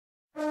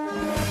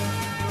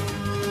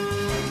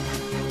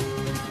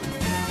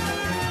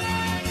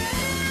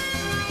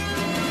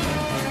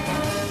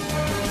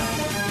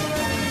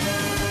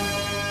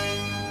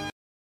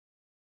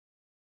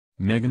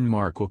Meghan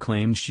Markle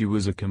claimed she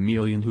was a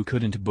chameleon who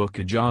couldn't book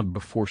a job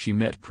before she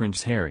met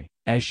Prince Harry,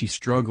 as she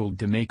struggled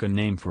to make a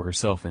name for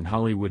herself in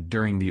Hollywood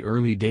during the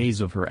early days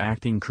of her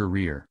acting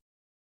career.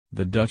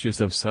 The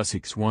Duchess of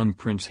Sussex won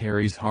Prince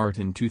Harry's heart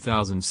in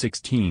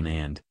 2016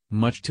 and,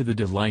 much to the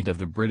delight of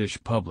the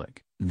British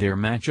public, their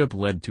matchup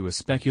led to a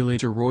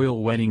speculator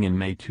royal wedding in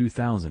May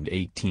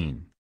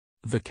 2018.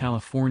 The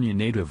California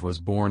native was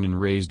born and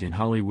raised in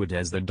Hollywood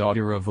as the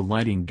daughter of a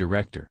lighting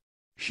director.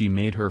 She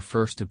made her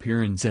first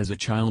appearance as a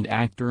child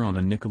actor on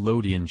a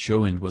Nickelodeon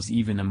show and was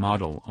even a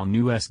model on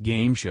US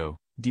game show,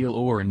 Deal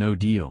or No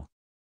Deal.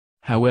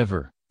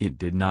 However, it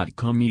did not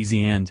come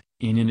easy and,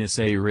 in an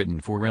essay written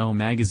for Elle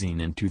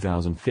magazine in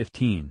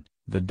 2015,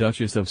 the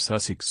Duchess of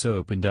Sussex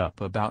opened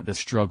up about the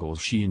struggles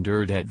she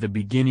endured at the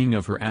beginning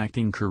of her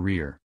acting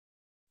career.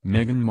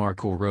 Meghan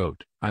Markle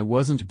wrote, "I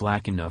wasn't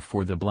black enough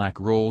for the black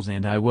roles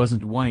and I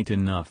wasn't white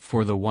enough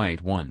for the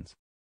white ones."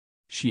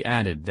 She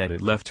added that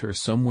it left her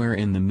somewhere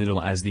in the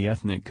middle as the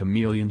ethnic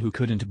chameleon who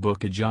couldn't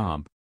book a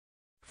job.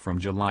 From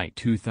July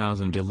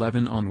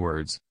 2011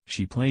 onwards,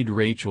 she played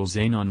Rachel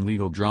Zane on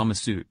legal drama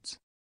Suits.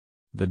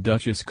 The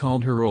Duchess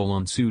called her role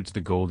on Suits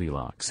the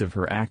Goldilocks of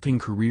her acting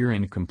career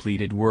and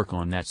completed work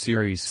on that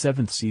series'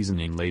 7th season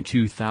in late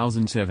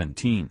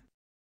 2017.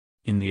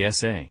 In the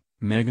essay,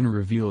 Meghan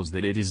reveals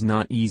that it is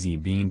not easy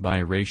being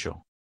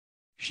biracial.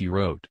 She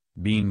wrote,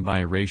 "Being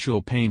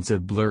biracial paints a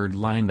blurred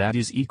line that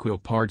is equal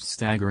parts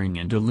staggering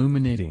and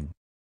illuminating."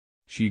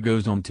 She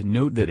goes on to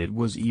note that it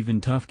was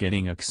even tough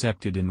getting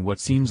accepted in what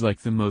seems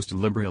like the most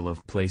liberal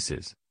of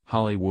places,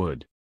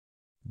 Hollywood.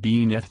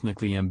 Being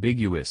ethnically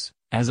ambiguous,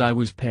 as I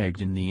was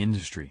pegged in the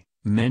industry,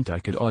 meant I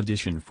could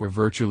audition for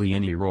virtually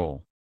any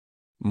role.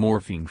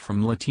 Morphing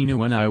from Latino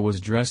when I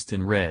was dressed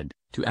in red,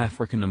 to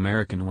African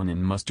American when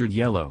in mustard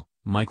yellow,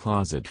 my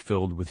closet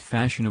filled with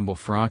fashionable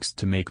frocks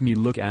to make me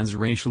look as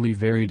racially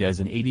varied as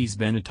an 80s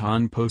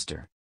Benetton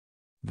poster.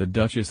 The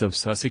Duchess of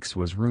Sussex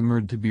was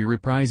rumored to be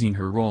reprising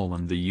her role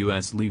in the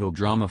U.S. legal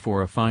drama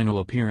for a final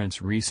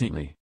appearance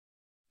recently.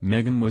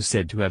 Meghan was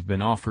said to have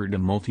been offered a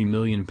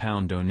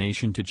multi-million-pound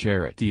donation to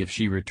charity if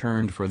she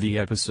returned for the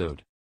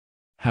episode.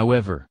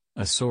 However,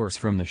 a source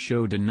from the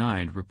show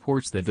denied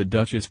reports that the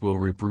Duchess will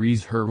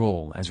reprise her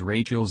role as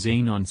Rachel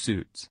Zane on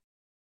Suits.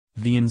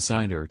 The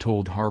insider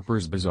told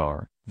Harper's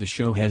Bazaar, "The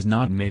show has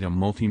not made a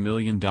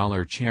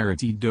multi-million-dollar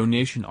charity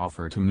donation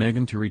offer to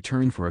Meghan to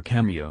return for a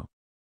cameo.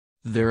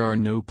 There are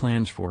no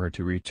plans for her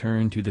to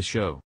return to the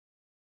show."